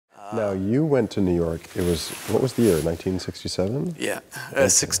Now, you went to New York. It was, what was the year, 1967? Yeah, Okay.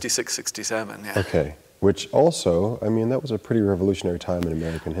 66, 67, yeah. Okay, which also, I mean, that was a pretty revolutionary time in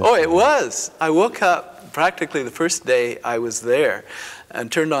American history. Oh, it was. I woke up practically the first day I was there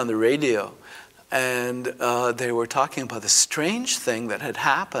and turned on the radio, and they were talking about the strange thing that had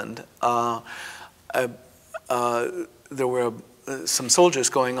happened. There were some soldiers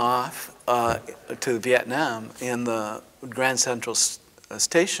going off to Vietnam in the Grand Central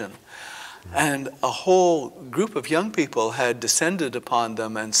Station, and a whole group of young people had descended upon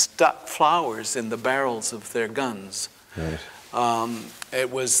them and stuck flowers in the barrels of their guns. Right. It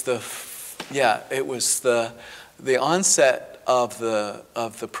was the onset of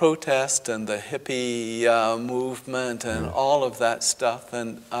the protest and the hippie movement and all of that stuff,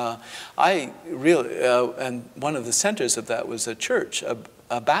 and I really and one of the centers of that was a church, a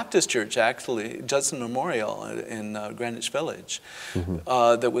Baptist church, actually, Judson Memorial in Greenwich Village,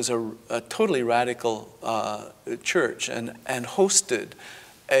 that was a totally radical church, and hosted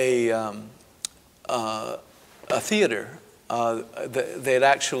a theater. They had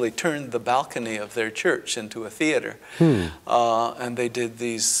actually turned the balcony of their church into a theater, and they did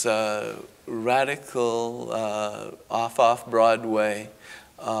these radical off-Broadway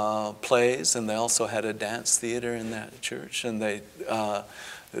plays, and they also had a dance theater in that church, and they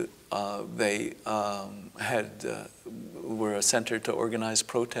were a center to organize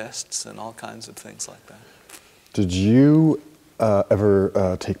protests and all kinds of things like that. Did you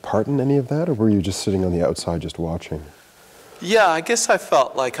ever take part in any of that, or were you just sitting on the outside just watching? Yeah, I guess I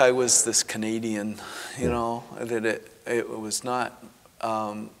felt like I was this Canadian, you know, that it was not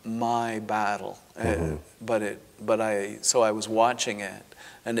my battle, so I was watching it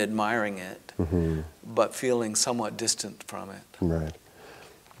and admiring it, but feeling somewhat distant from it. Right.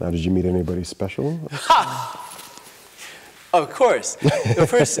 Now, did you meet anybody special? Of course.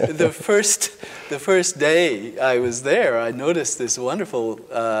 The first day I was there, I noticed this wonderful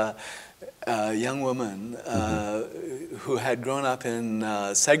young woman who had grown up in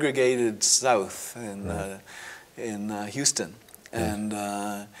segregated South in Houston, and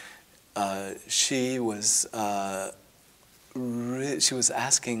she was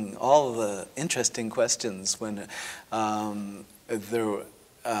asking all the interesting questions when and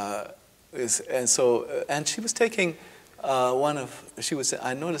she was taking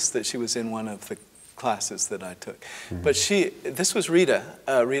I noticed that she was in one of the classes that I took, but this was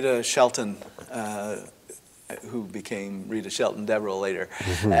Rita Shelton, who became Rita Shelton Deverell later,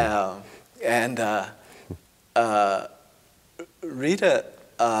 and Rita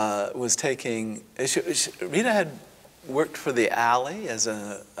was taking. Rita had worked for the Alley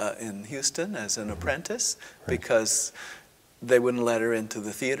in Houston as an apprentice because they wouldn't let her into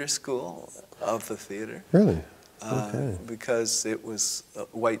the theater school of the theater. Really? Okay. Because it was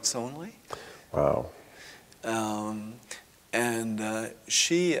whites only. Wow. And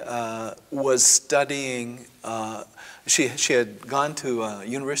she was studying. She had gone to a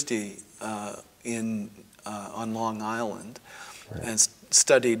university on Long Island, and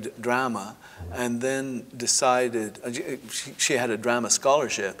studied drama, and then decided she had a drama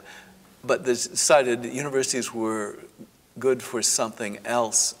scholarship, but decided that universities were good for something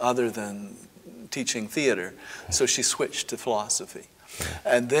else other than teaching theater, so she switched to philosophy.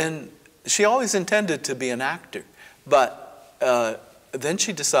 And then she always intended to be an actor, but then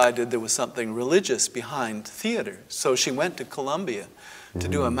she decided there was something religious behind theater, so she went to Columbia to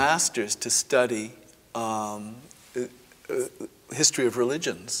do a master's to study history of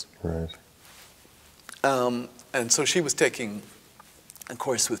religions. Right. And so she was taking a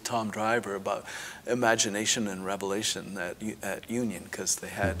course with Tom Driver about imagination and revelation at Union, because they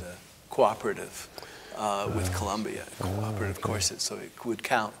had a cooperative with Columbia, cooperative courses, so it would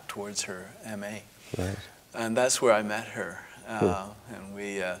count towards her MA. Right. And that's where I met her, and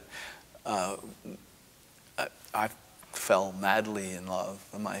we, I fell madly in love.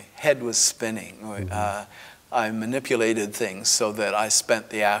 My head was spinning. I manipulated things so that I spent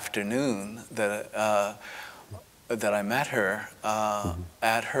the afternoon that I met her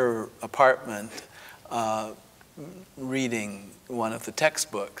at her apartment reading one of the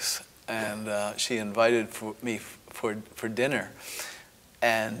textbooks, and she invited me for dinner,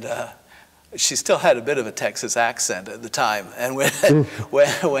 and she still had a bit of a Texas accent at the time, and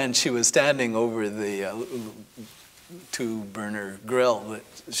when she was standing over the two-burner grill that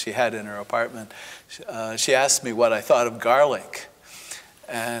she had in her apartment, she asked me what I thought of garlic,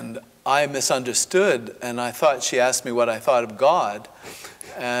 and I misunderstood, and I thought she asked me what I thought of God,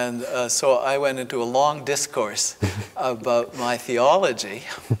 and so I went into a long discourse about my theology,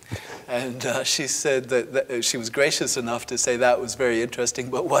 And she said that she was gracious enough to say that was very interesting,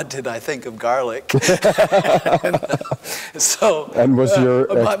 but what did I think of garlic? And was your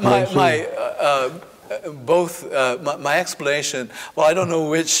my explanation, well, I don't know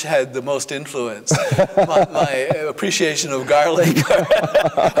which had the most influence, my appreciation of garlic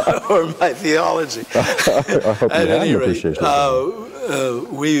or my theology. I hope At you had any an rate,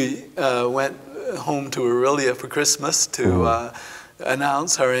 appreciation. we went home to Aurelia for Christmas to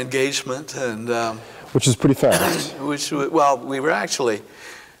announce our engagement, and which is pretty fast. well, we were actually,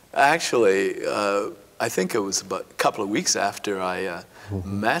 I think it was about a couple of weeks after I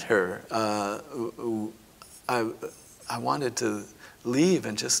met her. I wanted to leave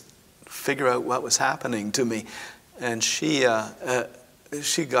and just figure out what was happening to me, and she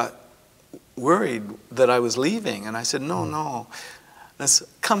got worried that I was leaving, and I said, no, let's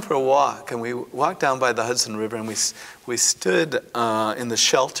come for a walk. And we walked down by the Hudson River, and we stood in the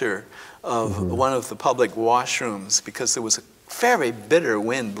shelter of one of the public washrooms because there was a very bitter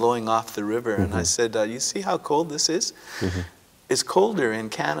wind blowing off the river. And I said, you see how cold this is? It's colder in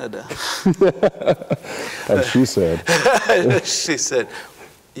Canada. And she said? She said,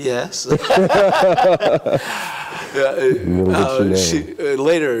 yes.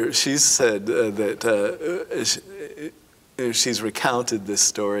 Later, she said that she's recounted this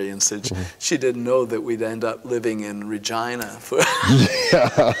story and said she didn't know that we'd end up living in Regina.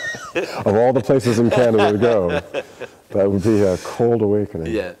 Yeah. Of all the places in Canada to go, that would be a cold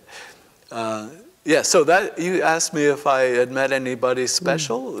awakening. Yeah. Yeah, so that you asked me if I had met anybody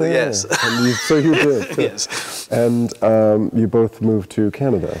special. Yes. And so you did. Yes. And you both moved to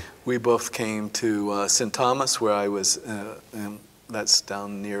Canada. We both came to St. Thomas, where I was, that's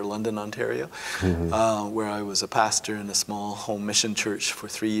down near London, Ontario, where I was a pastor in a small home mission church for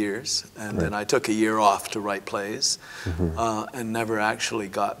 3 years. And then I took a year off to write plays and never actually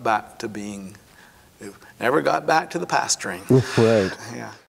got back to the pastoring. Right. Yeah.